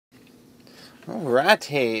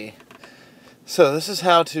Alrighty. So this is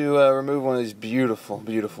how to remove one of these beautiful,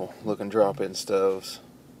 beautiful looking drop-in stoves.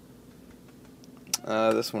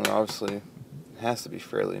 This one obviously has to be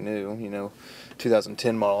fairly new,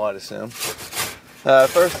 2010 model, I'd assume.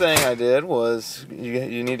 First thing I did was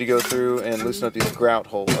you need to go through and loosen up these grout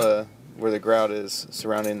holes where the grout is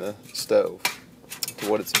surrounding the stove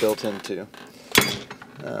to what it's built into.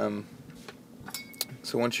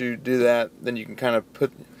 So once you do that, then you can kind of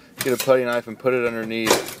get a putty knife and put it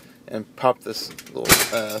underneath and pop this little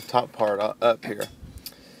top part up here.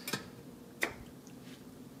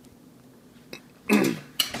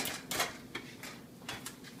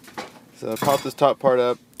 So pop this top part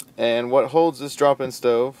up, and what holds this drop-in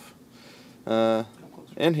stove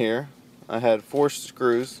in here, I had 4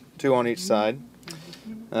 screws, 2 on each side,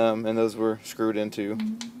 and those were screwed into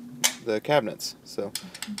the cabinets. So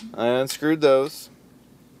I unscrewed those,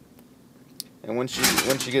 and once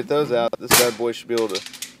you get those out, this bad boy should be able to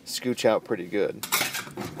scooch out pretty good,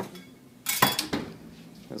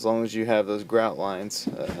 as long as you have those grout lines,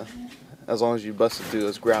 as long as you busted through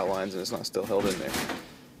those grout lines and it's not still held in there.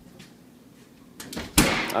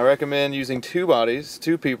 I recommend using 2 bodies,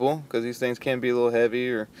 2 people, because these things can be a little heavy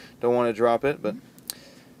or don't want to drop it. But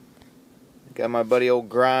got my buddy old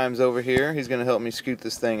Grimes over here. He's going to help me scoot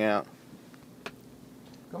this thing out.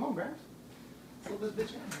 Come on, Grimes. Pull this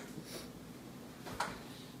bitch out.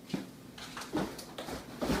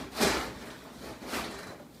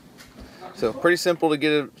 So pretty simple to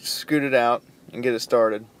get it scooted out and get it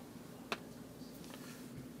started.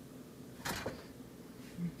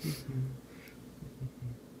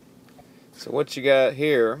 So what you got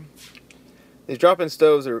here, these drop-in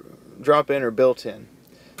stoves are drop-in or built-in.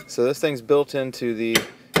 So this thing's built into the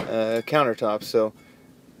countertop, so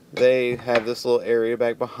they have this little area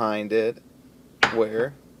back behind it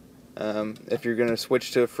where if you're going to switch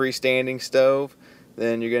to a freestanding stove,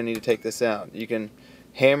 then you're going to need to take this out. You can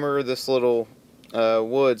hammer this little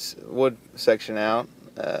wood section out,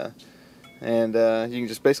 and you can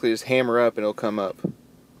just basically just hammer up and it'll come up.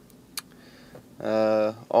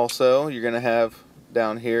 Also, you're going to have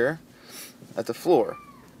down here at the floor,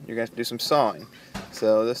 you're going to have to do some sawing.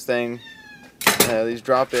 So this thing, these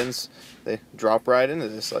drop-ins, they drop right into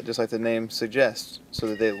this, just like the name suggests, so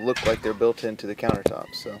that they look like they're built into the countertop.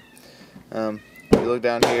 So if you look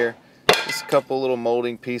down here, just a couple little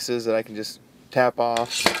molding pieces that I can just tap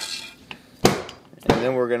off, and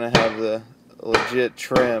then we're going to have the legit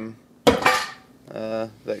trim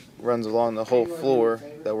that runs along the whole floor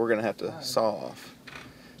that we're going to have to saw off.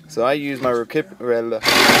 So I use my reciprocating saw.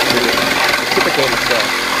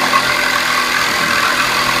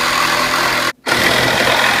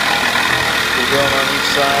 We're going on each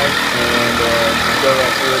side and go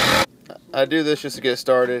right through it. I do this just to get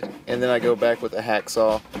started, and then I go back with a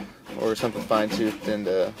hacksaw or something fine-toothed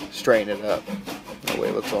and straighten it up. That way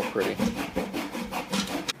it looks all pretty.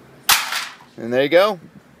 And there you go.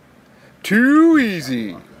 Too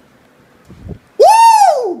easy.